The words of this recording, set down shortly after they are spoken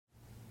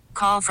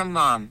Call from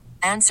mom.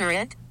 Answer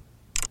it.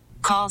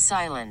 Call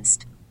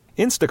silenced.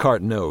 Instacart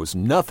knows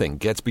nothing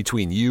gets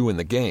between you and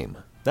the game.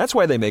 That's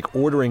why they make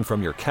ordering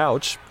from your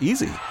couch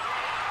easy.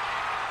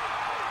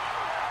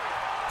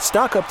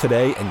 Stock up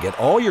today and get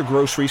all your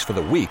groceries for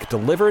the week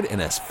delivered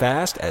in as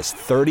fast as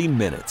 30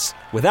 minutes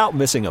without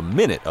missing a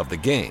minute of the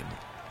game.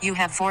 You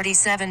have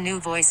 47 new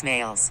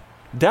voicemails.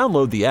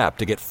 Download the app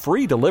to get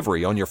free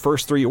delivery on your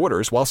first 3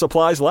 orders while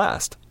supplies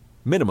last.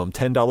 Minimum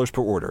 $10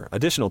 per order.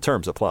 Additional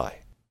terms apply.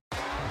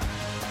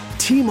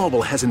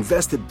 T-Mobile has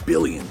invested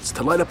billions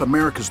to light up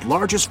America's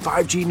largest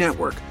 5G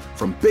network,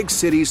 from big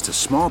cities to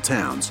small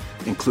towns,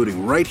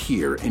 including right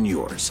here in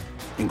yours.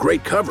 And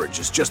great coverage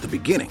is just the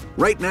beginning.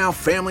 Right now,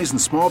 families and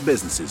small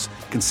businesses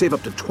can save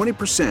up to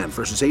 20%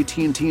 versus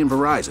AT&T and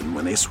Verizon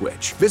when they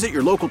switch. Visit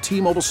your local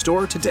T-Mobile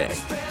store today.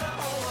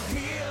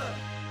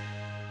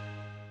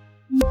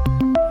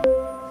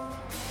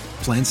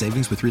 Plan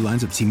savings with 3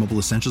 lines of T-Mobile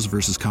Essentials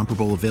versus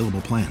comparable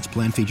available plans.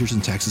 Plan features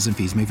and taxes and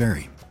fees may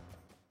vary.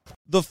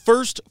 The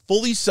first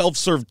fully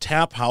self-serve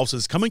tap house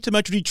is coming to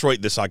Metro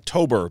Detroit this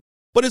October.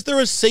 But is there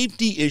a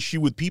safety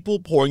issue with people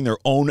pouring their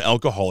own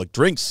alcoholic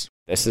drinks?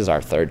 This is our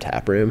 3rd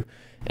tap room.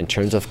 In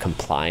terms of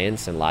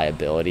compliance and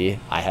liability,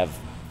 I have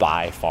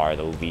by far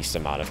the least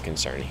amount of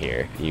concern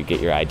here. You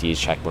get your IDs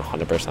checked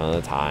 100% of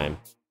the time.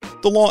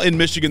 The law in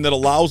Michigan that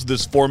allows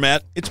this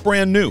format, it's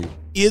brand new.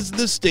 Is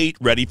the state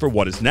ready for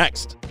what is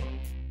next?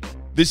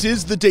 This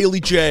is the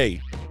Daily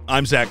J.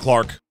 I'm Zach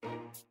Clark.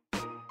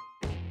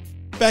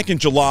 Back in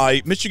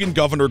July, Michigan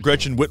Governor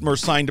Gretchen Whitmer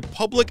signed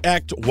Public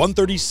Act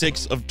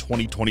 136 of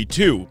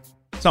 2022.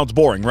 Sounds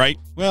boring, right?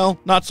 Well,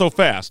 not so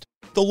fast.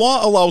 The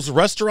law allows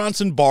restaurants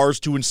and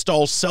bars to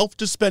install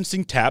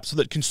self-dispensing taps so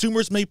that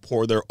consumers may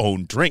pour their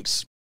own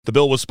drinks. The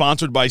bill was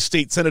sponsored by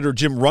State Senator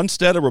Jim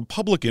Runstead, a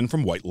Republican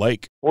from White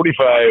Lake.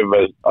 45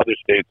 other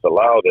states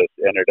allow this,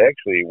 and it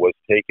actually was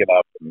taken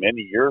up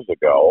many years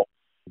ago.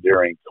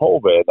 During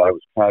COVID, I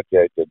was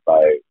contacted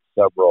by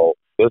several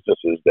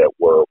businesses that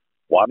were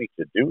wanting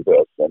to do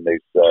this, and they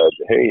said,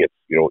 hey, it's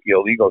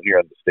illegal here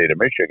in the state of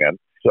Michigan.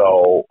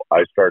 So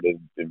I started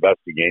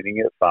investigating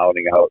it,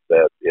 finding out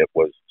that it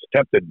was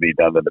attempted to be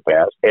done in the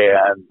past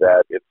and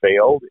that it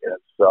failed. And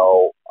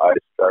so I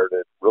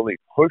started really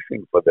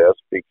pushing for this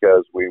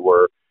because we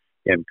were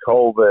in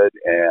COVID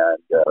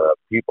and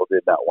people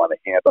did not want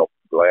to handle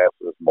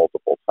glasses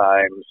multiple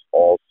times.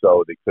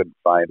 Also, they couldn't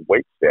find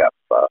wait staff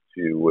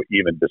to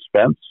even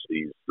dispense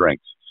these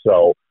drinks.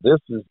 So this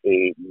is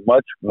a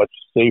much, much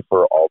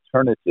safer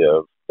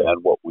alternative than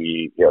what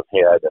we have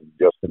had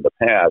just in the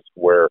past,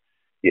 where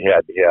you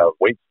had to have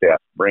wait staff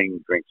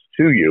bring drinks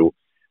to you.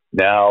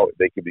 Now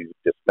they can be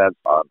dispensed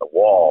on the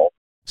wall.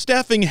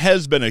 Staffing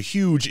has been a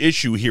huge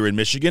issue here in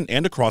Michigan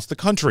and across the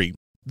country.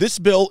 This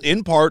bill,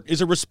 in part,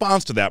 is a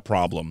response to that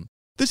problem.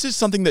 This is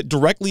something that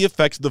directly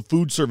affects the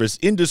food service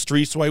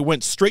industry, so I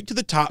went straight to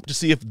the top to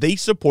see if they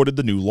supported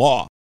the new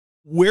law.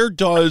 Where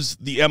does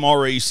the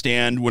MRA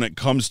stand when it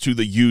comes to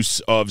the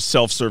use of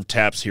self-serve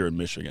taps here in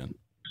Michigan?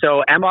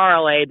 So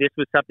MRLA, this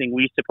was something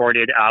we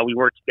supported. We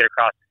worked to get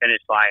across the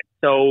finish line.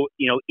 So,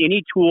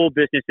 any tool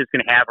business is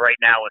going to have right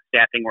now with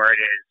staffing where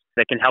it is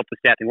that can help with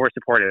staffing, we're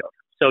supportive of.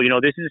 So,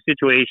 this is a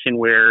situation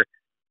where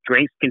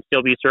drinks can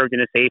still be served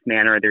in a safe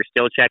manner. They're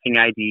still checking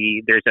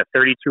ID. There's a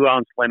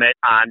 32-ounce limit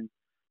on,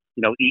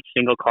 each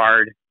single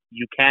card.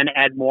 You can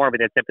add more,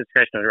 but that's at the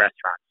discretion of the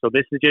restaurant. So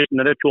this is just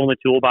another tool in the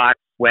toolbox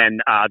when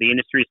the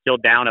industry is still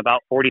down about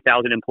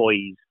 40,000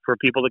 employees for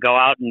people to go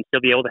out and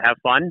still be able to have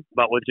fun,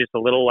 but with just a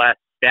little less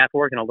staff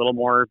work and a little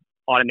more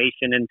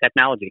automation and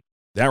technology.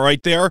 That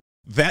right there,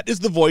 that is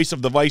the voice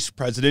of the Vice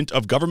President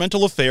of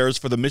Governmental Affairs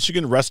for the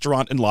Michigan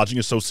Restaurant and Lodging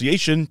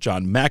Association,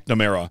 John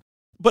McNamara.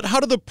 But how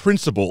do the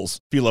principals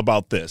feel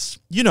about this?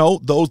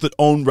 Those that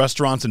own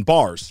restaurants and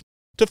bars.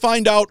 To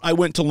find out, I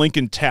went to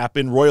Lincoln Tap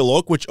in Royal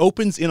Oak, which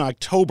opens in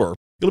October.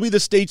 It'll be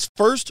the state's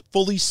first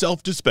fully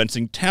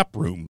self-dispensing tap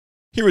room.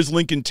 Here is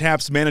Lincoln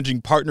Tap's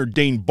managing partner,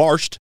 Dane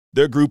Barsht.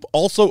 Their group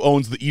also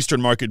owns the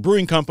Eastern Market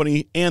Brewing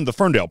Company and the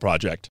Ferndale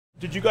Project.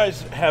 Did you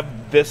guys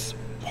have this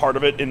part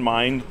of it in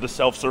mind, the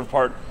self-serve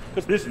part?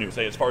 Because this is new,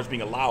 say, as far as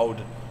being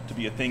allowed to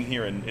be a thing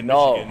here in Michigan.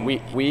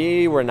 No,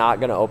 we were not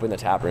going to open the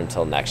tap room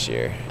until next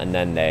year. And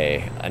then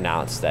they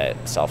announced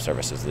that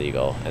self-service is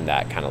legal, and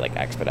that kind of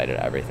expedited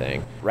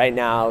everything. Right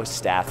now,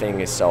 staffing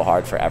is so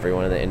hard for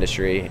everyone in the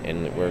industry,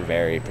 and we're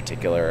very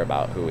particular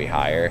about who we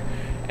hire.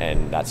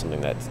 And that's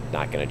something that's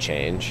not going to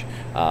change.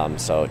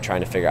 So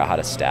trying to figure out how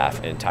to staff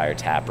an entire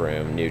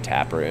new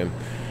tap room,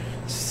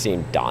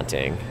 seemed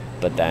daunting.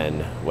 But then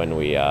when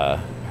we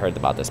heard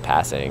about this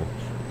passing,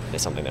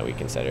 it's something that we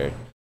considered.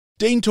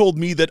 Dane told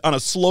me that on a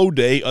slow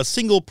day, a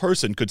single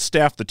person could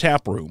staff the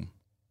tap room.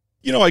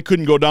 I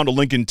couldn't go down to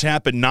Lincoln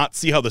Tap and not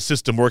see how the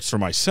system works for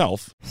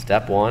myself.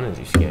 Step 1 is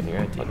you scan your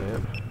ID.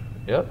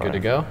 Yep, good to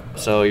go.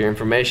 So your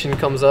information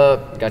comes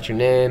up, got your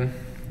name,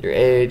 your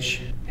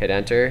age, hit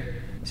enter.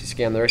 So you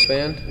scan the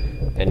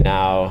wristband, and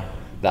now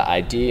the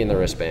ID and the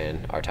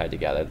wristband are tied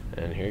together.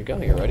 And here you go,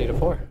 you're ready to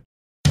pour.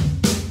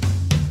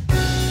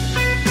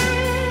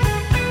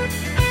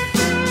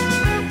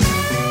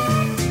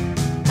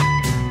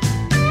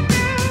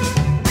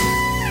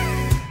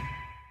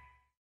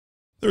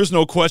 There's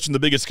no question the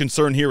biggest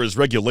concern here is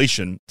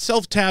regulation.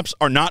 Self-taps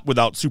are not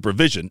without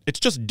supervision. It's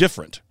just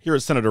different. Here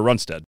is Senator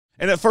Runstead.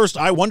 And at first,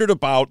 I wondered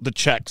about the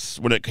checks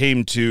when it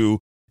came to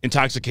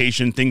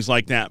intoxication, things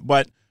like that.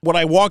 But what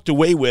I walked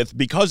away with,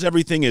 because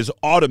everything is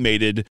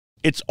automated,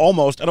 it's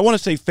almost, I don't want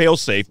to say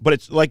fail-safe, but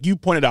it's like you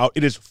pointed out,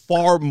 it is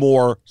far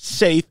more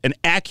safe and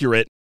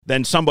accurate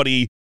than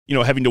somebody,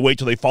 having to wait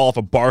till they fall off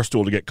a bar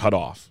stool to get cut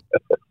off.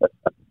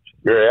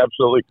 You're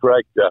absolutely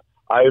correct.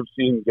 I have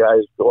seen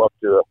guys go up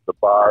to the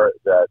bar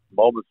that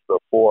moments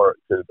before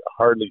could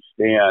hardly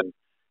stand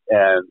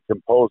and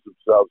compose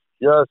themselves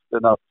just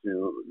enough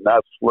to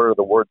not slur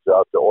the words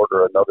out to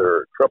order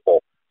another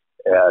triple,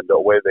 and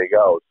away they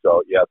go.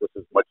 So, yeah, this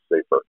is much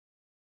safer.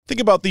 Think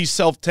about these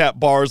self-tap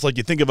bars like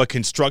you think of a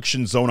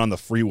construction zone on the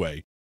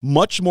freeway.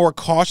 Much more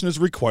caution is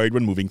required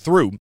when moving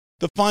through.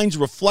 The fines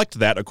reflect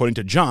that, according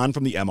to John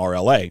from the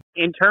MRLA.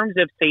 In terms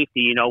of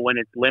safety, when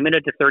it's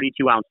limited to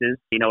 32 ounces,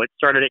 it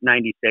started at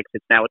 96,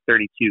 it's now at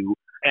 32.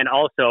 And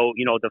also,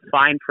 the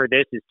fine for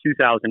this is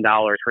 $2,000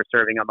 for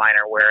serving a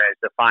minor, whereas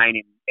the fine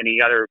in any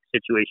other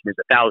situation is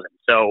 $1,000.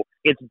 So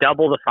it's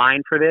double the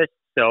fine for this.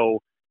 So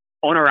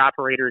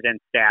owner-operators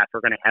and staff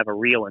are going to have a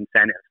real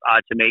incentive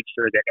to make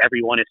sure that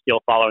everyone is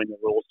still following the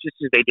rules, just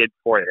as they did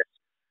before this.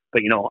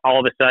 But, all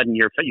of a sudden,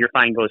 your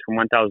fine goes from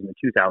 $1,000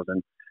 to $2,000.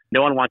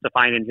 No one wants a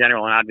fine in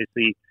general, and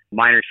obviously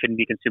minors shouldn't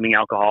be consuming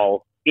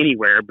alcohol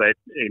anywhere, but,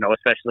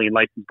 especially in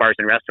licensed bars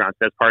and restaurants,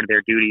 that's part of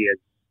their duty as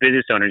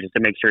business owners is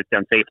to make sure it's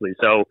done safely.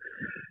 So,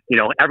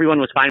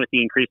 everyone was fine with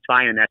the increased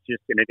fine, and that's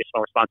just an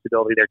additional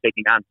responsibility they're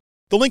taking on.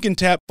 The Lincoln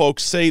Tap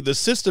folks say the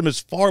system is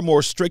far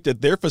more strict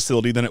at their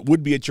facility than it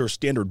would be at your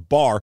standard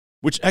bar,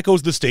 which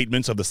echoes the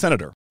statements of the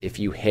senator. If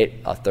you hit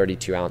a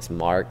 32-ounce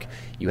mark,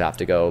 you have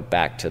to go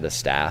back to the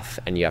staff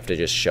and you have to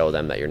just show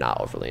them that you're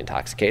not overly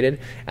intoxicated.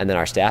 And then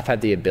our staff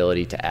had the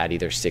ability to add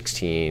either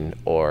 16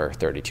 or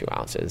 32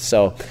 ounces.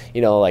 So,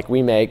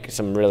 we make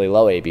some really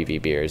low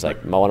ABV beers.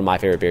 One of my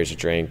favorite beers to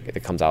drink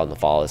that comes out in the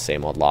fall is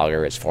Same Old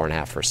Lager. It's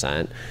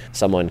 4.5%.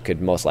 Someone could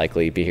most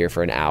likely be here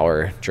for an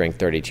hour, drink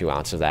 32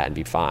 ounces of that and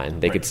be fine.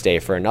 They could stay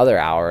for another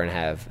hour and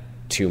have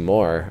 2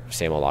 more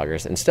Same Old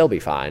Lagers and still be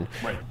fine.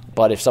 Right.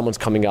 But if someone's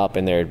coming up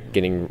and they're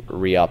getting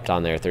re-upped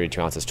on their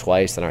 32 ounces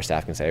twice, then our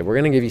staff can say, we're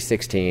going to give you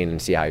 16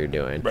 and see how you're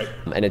doing. Right.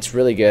 And it's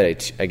really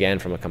good, again,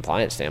 from a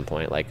compliance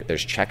standpoint.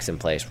 There's checks in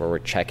place where we're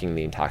checking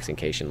the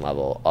intoxication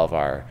level of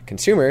our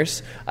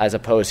consumers, as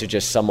opposed to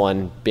just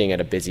someone being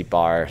at a busy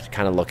bar,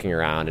 kind of looking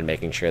around and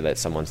making sure that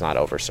someone's not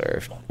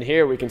overserved.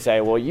 Here we can say,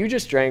 well, you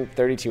just drank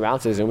 32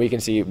 ounces, and we can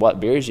see what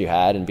beers you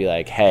had and be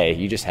like, hey,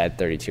 you just had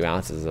 32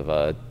 ounces of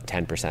a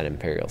 10%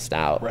 Imperial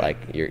Stout. Right.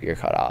 You're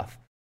cut off.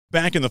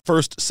 Back in the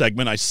first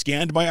segment, I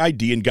scanned my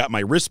ID and got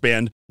my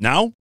wristband.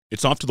 Now,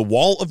 it's off to the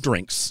wall of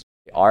drinks.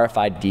 The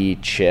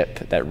RFID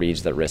chip that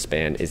reads the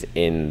wristband is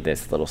in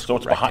this little So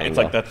it's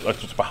rectangle. behind. That's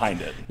just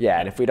behind it. Yeah,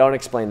 and if we don't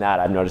explain that,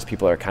 I've noticed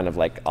people are kind of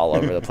all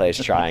over the place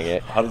trying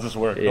it. How does this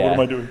work? Yeah. What am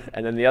I doing?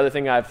 And then the other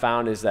thing I've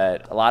found is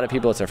that a lot of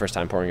people, it's their first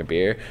time pouring a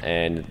beer,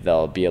 and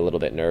they'll be a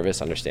little bit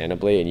nervous,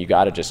 understandably, and you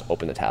got to just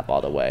open the tap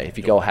all the way. If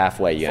you go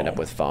halfway, you end up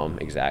with foam.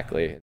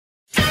 Exactly.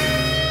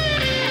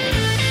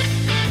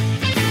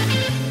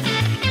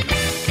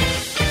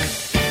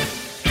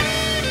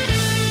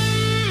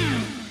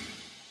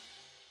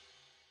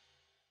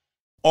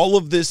 All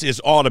of this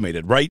is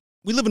automated, right?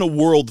 We live in a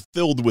world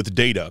filled with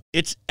data.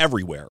 It's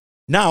everywhere.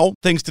 Now,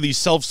 thanks to these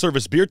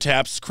self-service beer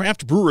taps,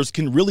 craft brewers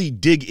can really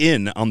dig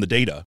in on the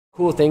data.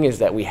 Cool thing is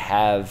that we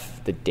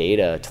have the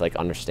data to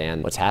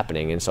understand what's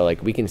happening, and so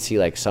we can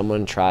see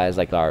someone tries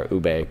our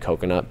ube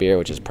coconut beer,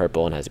 which is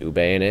purple and has ube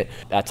in it.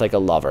 That's a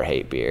love or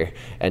hate beer,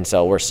 and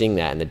so we're seeing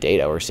that in the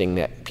data. We're seeing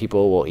that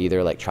people will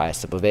either try a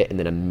sip of it and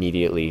then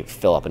immediately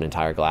fill up an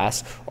entire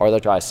glass, or they'll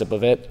try a sip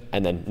of it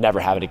and then never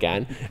have it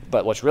again.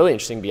 But what's really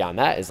interesting beyond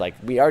that is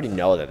we already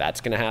know that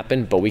that's going to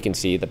happen, but we can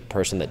see the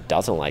person that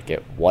doesn't like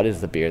it, what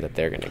is the beer that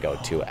they're going to go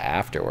to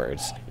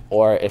afterwards.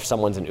 Or if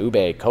someone's an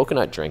ube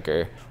coconut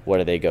drinker, what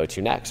do they go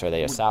to next? Are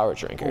they a sour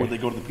drinker? Or they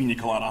go to the pina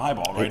colada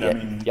highball, right?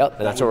 Yep,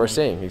 and that's what we're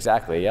seeing,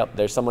 exactly. Yep,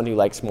 there's someone who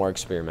likes more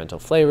experimental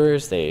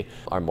flavors. They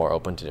are more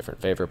open to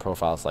different flavor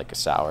profiles, like a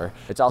sour.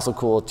 It's also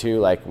cool too,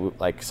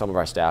 like some of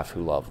our staff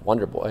who love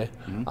Wonder Boy.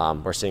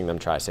 Mm-hmm. We're seeing them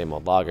try Same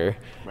Old Lager,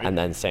 right. And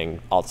then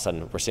all of a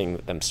sudden we're seeing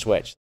them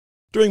switch.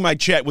 During my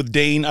chat with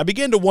Dane, I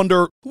began to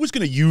wonder who was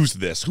going to use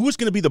this, who was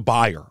going to be the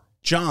buyer.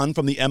 John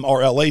from the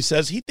MRLA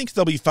says he thinks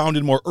they'll be found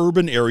in more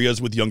urban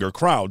areas with younger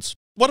crowds.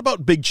 What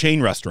about big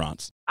chain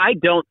restaurants? I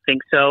don't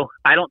think so.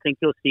 I don't think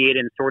you'll see it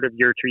in sort of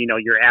your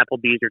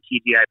Applebee's or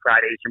TGI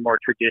Fridays, your more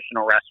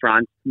traditional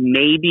restaurants.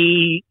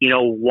 Maybe,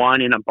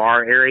 one in a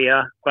bar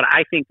area. But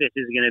I think this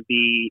is going to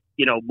be,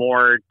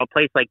 more a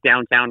place like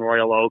downtown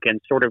Royal Oak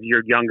and sort of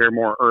your younger,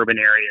 more urban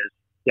areas.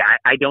 Yeah,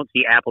 I don't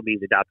see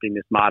Applebee's adopting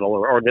this model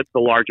or the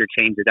larger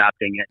chains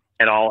adopting it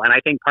at all. And I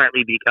think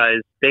partly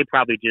because they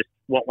probably just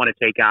won't want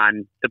to take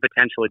on the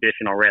potential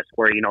additional risk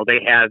where, they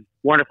have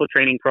wonderful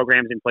training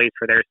programs in place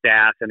for their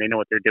staff and they know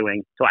what they're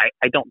doing. So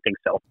I don't think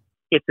so.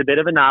 it's a bit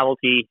of a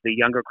novelty. The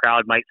younger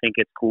crowd might think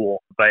it's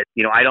cool, but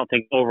I don't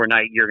think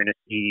overnight you're going to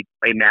see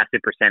a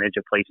massive percentage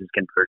of places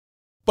convert.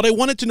 But I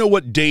wanted to know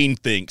what Dane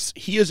thinks.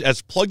 He is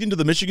as plugged into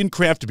the Michigan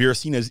craft beer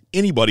scene as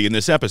anybody in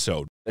this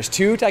episode. There's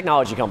two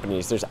technology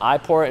companies. There's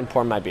iPort and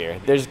Pour My Beer.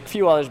 There's a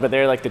few others, but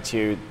they're like the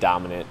two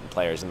dominant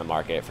players in the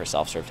market for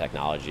self-serve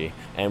technology.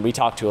 And we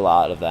talk to a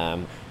lot of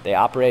them. They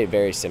operate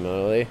very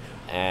similarly.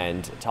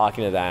 And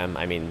talking to them,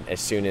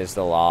 as soon as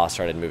the law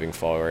started moving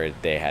forward,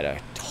 they had a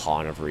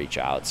ton of reach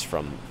outs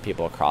from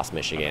people across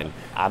Michigan.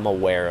 I'm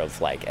aware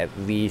of at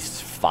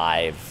least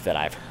 5 that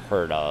I've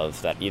heard of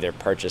that either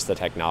purchased the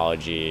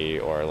technology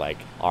or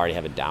already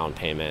have a down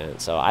payment.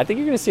 So I think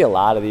you're going to see a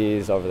lot of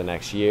these over the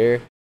next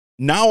year.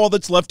 Now all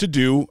that's left to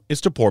do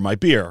is to pour my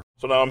beer.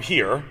 So now I'm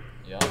here.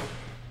 Yeah.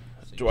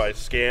 Do I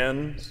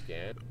scan?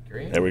 Scan.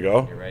 Green. There we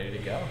go. You're ready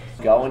to go.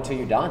 Go until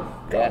you're done.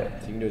 Yeah.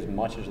 So you can do as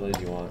much or as little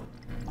as you want.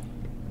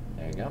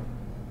 There you go.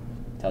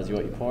 Tells you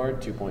what you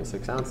poured,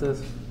 2.6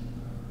 ounces.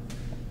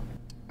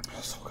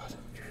 Oh, so good.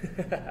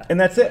 And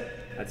that's it.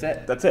 That's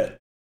it. That's it.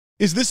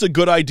 Is this a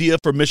good idea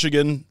for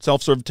Michigan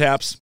self-serve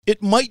taps?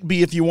 It might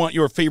be if you want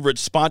your favorite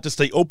spot to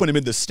stay open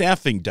amid the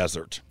staffing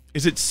desert.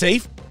 Is it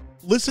safe?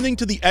 Listening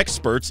to the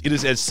experts, it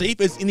is as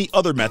safe as any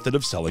other method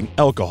of selling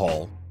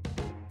alcohol.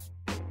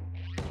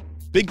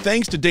 Big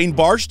thanks to Dane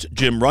Barsht,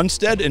 Jim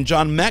Runstead, and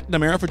John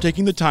McNamara for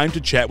taking the time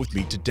to chat with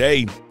me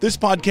today. This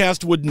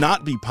podcast would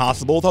not be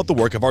possible without the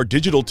work of our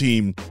digital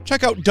team.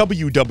 Check out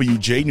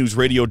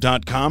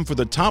wwjnewsradio.com for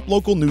the top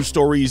local news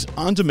stories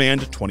on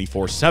demand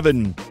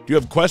 24/7. Do you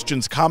have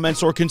questions,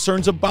 comments, or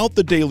concerns about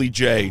the Daily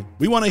J?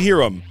 We want to hear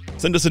them.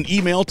 Send us an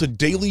email to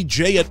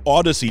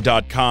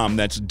dailyj@audacy.com.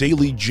 That's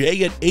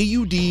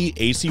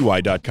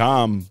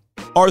dailyj@audacy.com.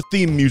 Our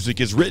theme music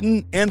is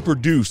written and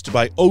produced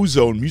by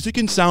Ozone Music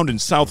and Sound in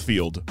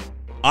Southfield.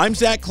 I'm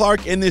Zach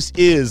Clark, and this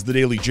is The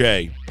Daily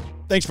J.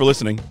 Thanks for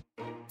listening.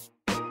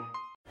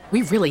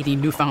 We really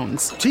need new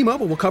phones.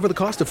 T-Mobile will cover the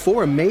cost of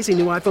 4 amazing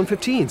new iPhone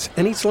 15s,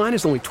 and each line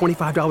is only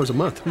 $25 a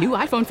month. New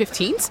iPhone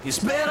 15s? It's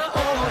better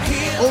over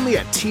here. Only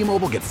at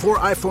T-Mobile, get 4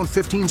 iPhone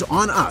 15s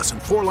on us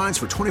and 4 lines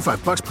for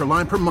 $25 per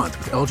line per month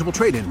with eligible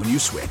trade-in when you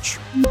switch.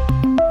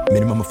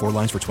 Minimum of 4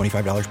 lines for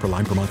 $25 per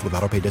line per month with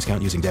autopay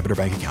discount using debit or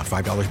bank account.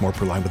 $5 more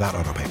per line without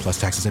autopay, plus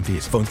taxes and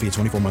fees. Phone fee at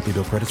 24 monthly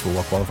bill credits for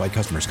well-qualified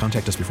customers.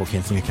 Contact us before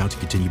canceling account to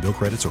continue bill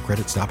credits or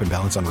credit stop and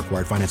balance on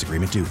required finance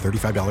agreement due.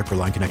 $35 per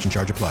line connection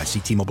charge applies. See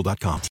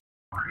T-Mobile.com.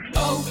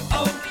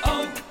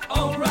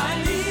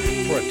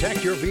 O'Reilly.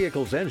 Protect your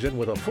vehicle's engine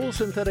with a full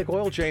synthetic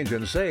oil change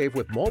and save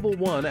with Mobil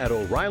 1 at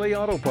O'Reilly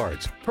Auto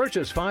Parts.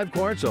 Purchase 5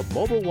 quarts of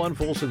Mobil 1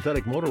 full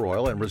synthetic motor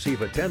oil and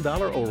receive a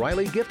 $10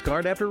 O'Reilly gift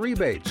card after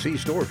rebate. See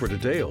store for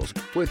details.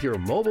 With your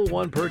Mobil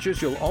 1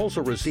 purchase, you'll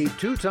also receive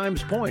 2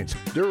 times points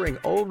during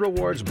O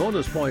Rewards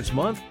Bonus Points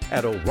Month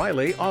at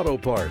O'Reilly Auto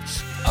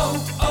Parts.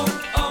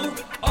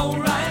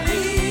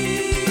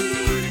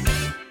 O'Reilly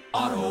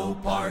Auto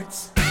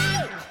Parts.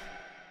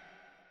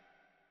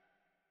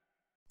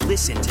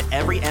 Listen to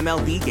every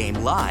MLB game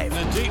live.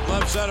 In the deep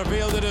left center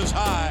field, it is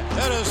high,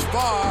 it is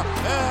far,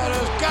 it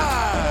is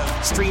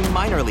gone. Stream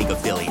minor league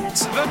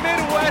affiliates. The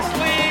Midwest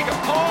League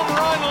home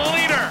run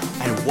leader.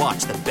 And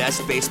watch the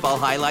best baseball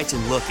highlights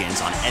and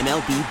look-ins on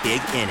MLB Big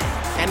Inning.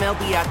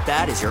 MLB At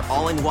Bat is your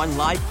all-in-one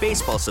live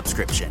baseball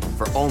subscription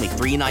for only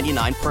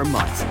 $3.99 per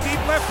month.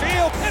 Deep left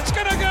field, it's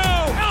gonna go.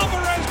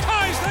 Alvarez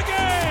ties the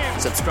game.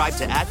 Subscribe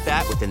to At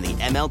Bat within the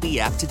MLB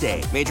app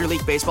today. Major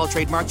League Baseball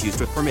trademarks used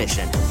with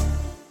permission.